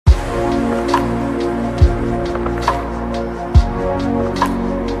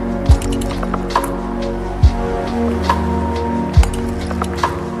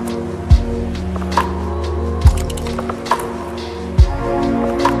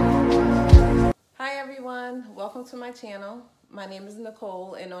welcome to my channel. My name is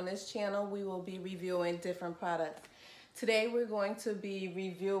Nicole, and on this channel we will be reviewing different products. Today we're going to be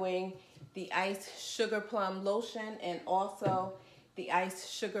reviewing the Iced Sugar Plum Lotion and also the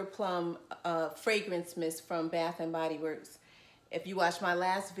Iced Sugar Plum Fragrance Mist from Bath & Body Works. If you watched my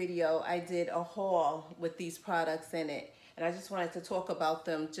last video, I did a haul with these products in it, and I just wanted to talk about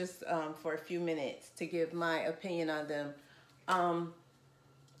them just for a few minutes to give my opinion on them.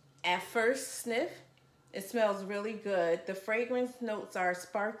 At first sniff, it smells really good. The fragrance notes are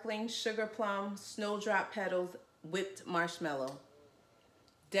sparkling sugar plum, snowdrop petals, whipped marshmallow.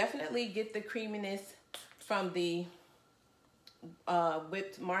 Definitely get the creaminess from the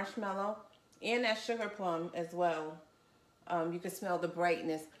whipped marshmallow and that sugar plum as well. You can smell the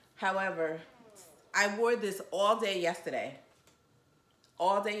brightness. However, I wore this all day yesterday.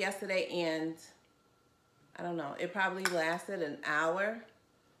 And I don't know, it probably lasted an hour.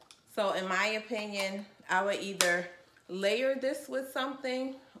 So in my opinion, I would either layer this with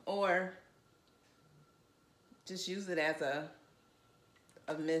something or just use it as a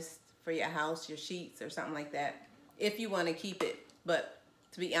mist for your house, your sheets, or something like that, if you want to keep it. But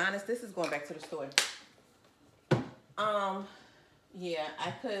to be honest, this is going back to the store. Yeah,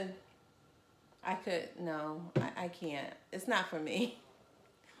 no, I can't. It's not for me.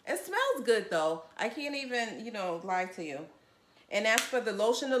 It smells good though. I can't even, lie to you. And as for the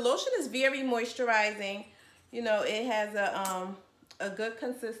lotion is very moisturizing. It has a good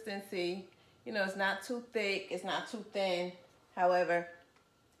consistency. It's not too thick, it's not too thin. However,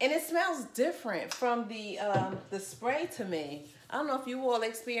 and it smells different from the spray to me. I don't know if you all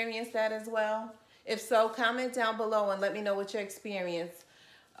experienced that as well. If so, comment down below and let me know what your experience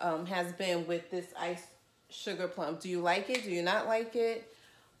has been with this Iced Sugar Plum. Do you like it? Do you not like it?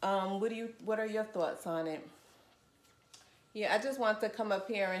 What are your thoughts on it? Yeah, I just want to come up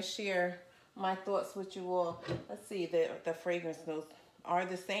here and share my thoughts with you all. Let's see, the fragrance notes are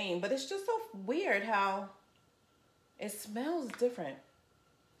the same, but it's just so weird how it smells different.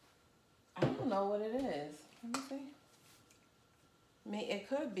 I don't know what it is. Let me see. I mean, it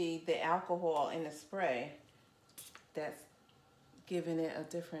could be the alcohol in the spray that's giving it a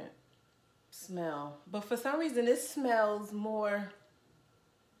different smell. But for some reason, it smells more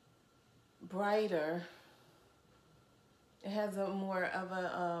brighter. It has a more of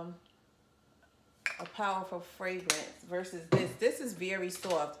a powerful fragrance versus this. This is very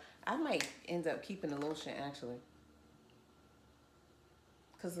soft. I might end up keeping the lotion actually,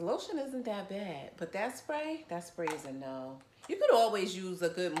 because the lotion isn't that bad. But that spray is a no. You could always use a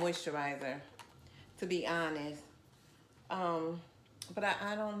good moisturizer, to be honest. But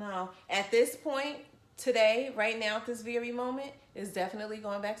I don't know. At this point, today, right now, at this very moment, it's definitely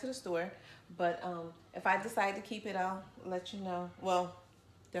going back to the store. But if I decide to keep it, I'll let you know. Well,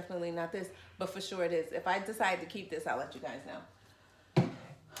 definitely not this, but for sure it is. If I decide to keep this, I'll let you guys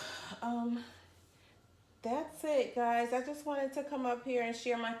know. That's it, guys. I just wanted to come up here and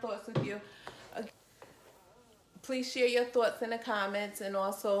share my thoughts with you. Please share your thoughts in the comments, and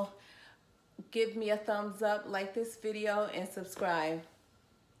also give me a thumbs up, like this video, and subscribe.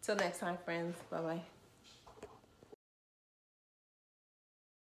 Till next time, friends. Bye-bye.